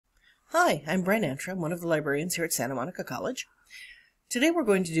Hi, I'm Brian Antrim, one of the librarians here at Santa Monica College. Today we're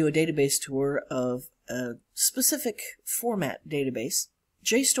going to do a database tour of a specific format database.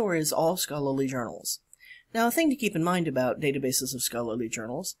 JSTOR is all scholarly journals. Now, a thing to keep in mind about databases of scholarly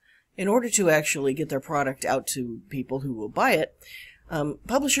journals, in order to actually get their product out to people who will buy it,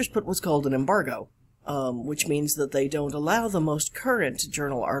 publishers put what's called an embargo, which means that they don't allow the most current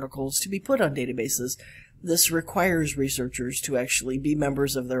journal articles to be put on databases. This requires researchers to actually be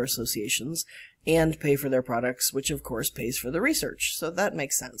members of their associations and pay for their products, which of course pays for the research, so that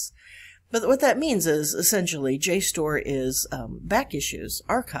makes sense. But what that means is, essentially, JSTOR is back issues,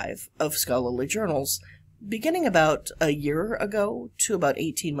 archive of scholarly journals, beginning about a year ago to about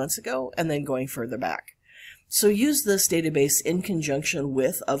 18 months ago, and then going further back. So use this database in conjunction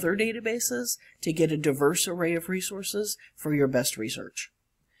with other databases to get a diverse array of resources for your best research.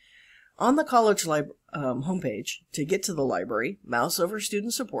 On the college homepage, to get to the library, mouse over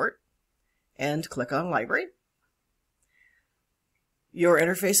Student Support and click on Library. Your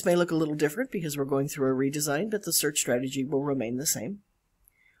interface may look a little different because we're going through a redesign, but the search strategy will remain the same.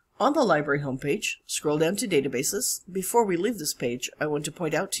 On the library homepage, scroll down to Databases. Before we leave this page, I want to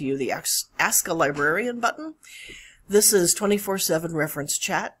point out to you the Ask a Librarian button. This is 24/7 reference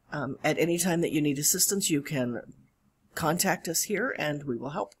chat. At any time that you need assistance, you can contact us here and we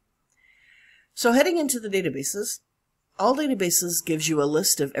will help. So heading into the databases, all databases gives you a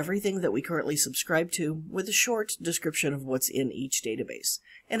list of everything that we currently subscribe to with a short description of what's in each database,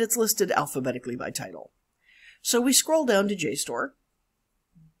 and it's listed alphabetically by title. So we scroll down to JSTOR,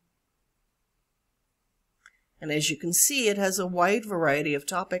 and as you can see, it has a wide variety of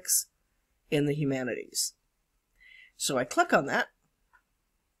topics in the humanities. So I click on that,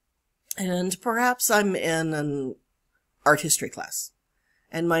 and perhaps I'm in an art history class,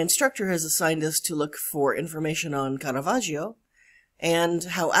 and my instructor has assigned us to look for information on Caravaggio and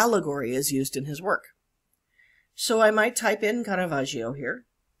how allegory is used in his work. So I might type in Caravaggio here,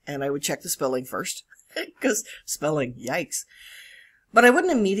 and I would check the spelling first, because spelling, yikes. But I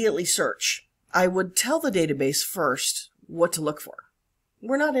wouldn't immediately search. I would tell the database first what to look for.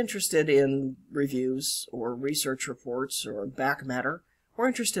 We're not interested in reviews or research reports or back matter. We're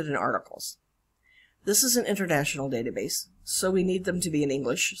interested in articles. This is an international database, so we need them to be in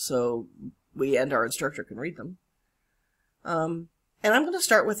English so we and our instructor can read them. And I'm going to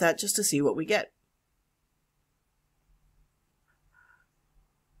start with that just to see what we get.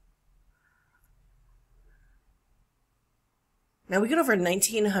 Now we get over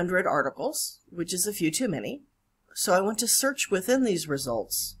 1,900 articles, which is a few too many, so I want to search within these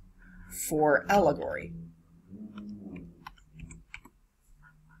results for allegory.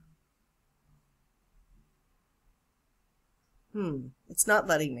 It's not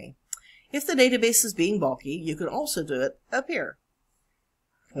letting me. If the database is being bulky, you can also do it up here.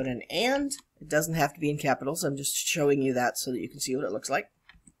 Put an and. It doesn't have to be in capitals. I'm just showing you that so that you can see what it looks like.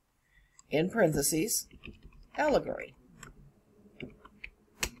 In parentheses, allegory.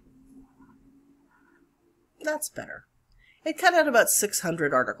 That's better. It cut out about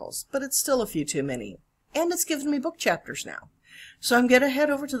 600 articles, but it's still a few too many. And it's given me book chapters now. So I'm going to head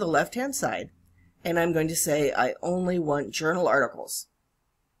over to the left-hand side, and I'm going to say I only want journal articles.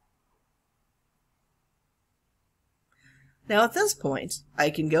 Now at this point,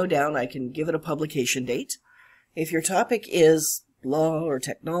 I can go down, I can give it a publication date. If your topic is law or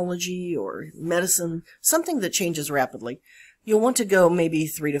technology or medicine, something that changes rapidly, you'll want to go maybe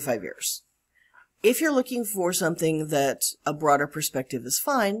 3 to 5 years. If you're looking for something that a broader perspective is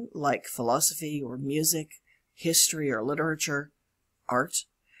fine, like philosophy or music, history or literature, art,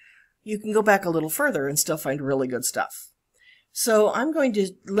 you can go back a little further and still find really good stuff. So I'm going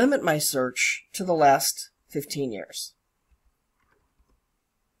to limit my search to the last 15 years.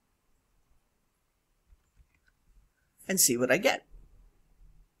 And see what I get.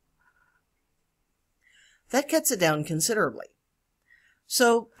 That cuts it down considerably.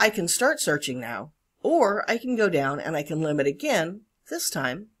 So I can start searching now, or I can go down and I can limit again, this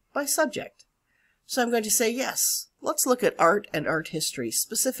time by subject. So I'm going to say yes. Let's look at art and art history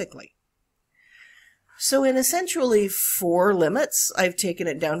specifically. So in essentially 4 limits, I've taken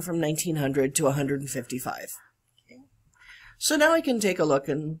it down from 1,900 to 155. Okay. So now I can take a look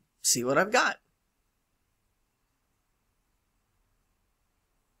and see what I've got.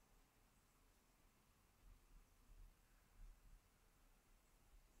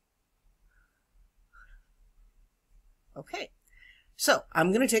 Okay, so I'm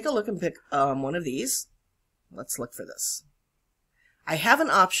going to take a look and pick one of these. Let's look for this. I have an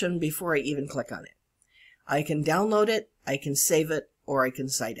option before I even click on it. I can download it, I can save it, or I can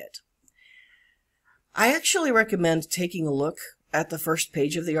cite it. I actually recommend taking a look at the first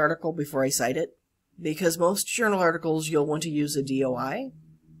page of the article before I cite it, because most journal articles you'll want to use a DOI,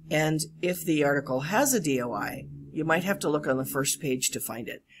 and if the article has a DOI, you might have to look on the first page to find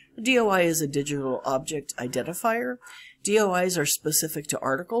it. A DOI is a digital object identifier. DOIs are specific to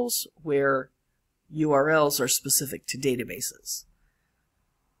articles, where URLs are specific to databases.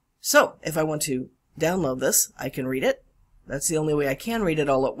 So, if I want to download this, I can read it. That's the only way I can read it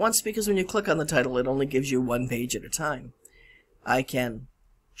all at once, because when you click on the title, it only gives you one page at a time. I can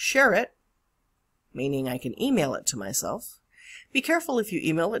share it, meaning I can email it to myself. Be careful if you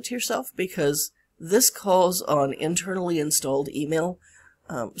email it to yourself, because this calls on internally installed email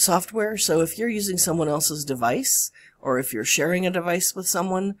software. So if you're using someone else's device, or if you're sharing a device with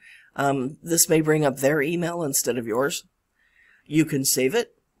someone, this may bring up their email instead of yours. You can save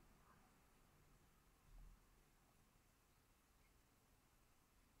it.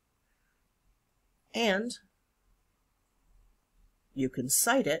 And you can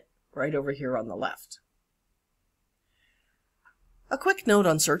cite it right over here on the left. A quick note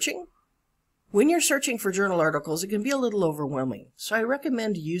on searching. When you're searching for journal articles, it can be a little overwhelming, so I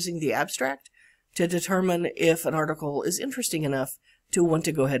recommend using the abstract to determine if an article is interesting enough to want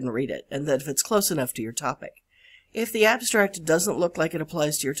to go ahead and read it, and that if it's close enough to your topic. If the abstract doesn't look like it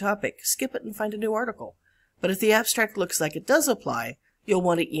applies to your topic, skip it and find a new article. But if the abstract looks like it does apply, you'll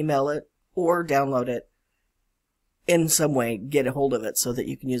want to email it or download it, in some way get a hold of it so that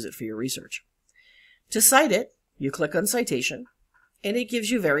you can use it for your research. To cite it, you click on Citation, and it gives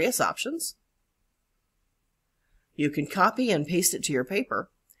you various options. You can copy and paste it to your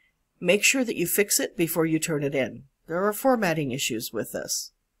paper. Make sure that you fix it before you turn it in. There are formatting issues with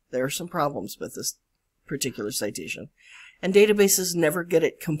this. There are some problems with this particular citation. And databases never get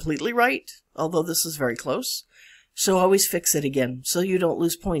it completely right, although this is very close. So always fix it again, so you don't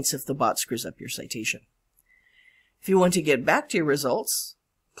lose points if the bot screws up your citation. If you want to get back to your results,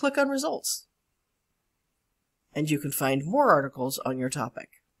 click on Results. And you can find more articles on your topic.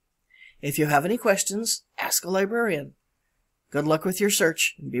 If you have any questions, ask a librarian. Good luck with your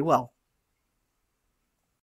search, and be well.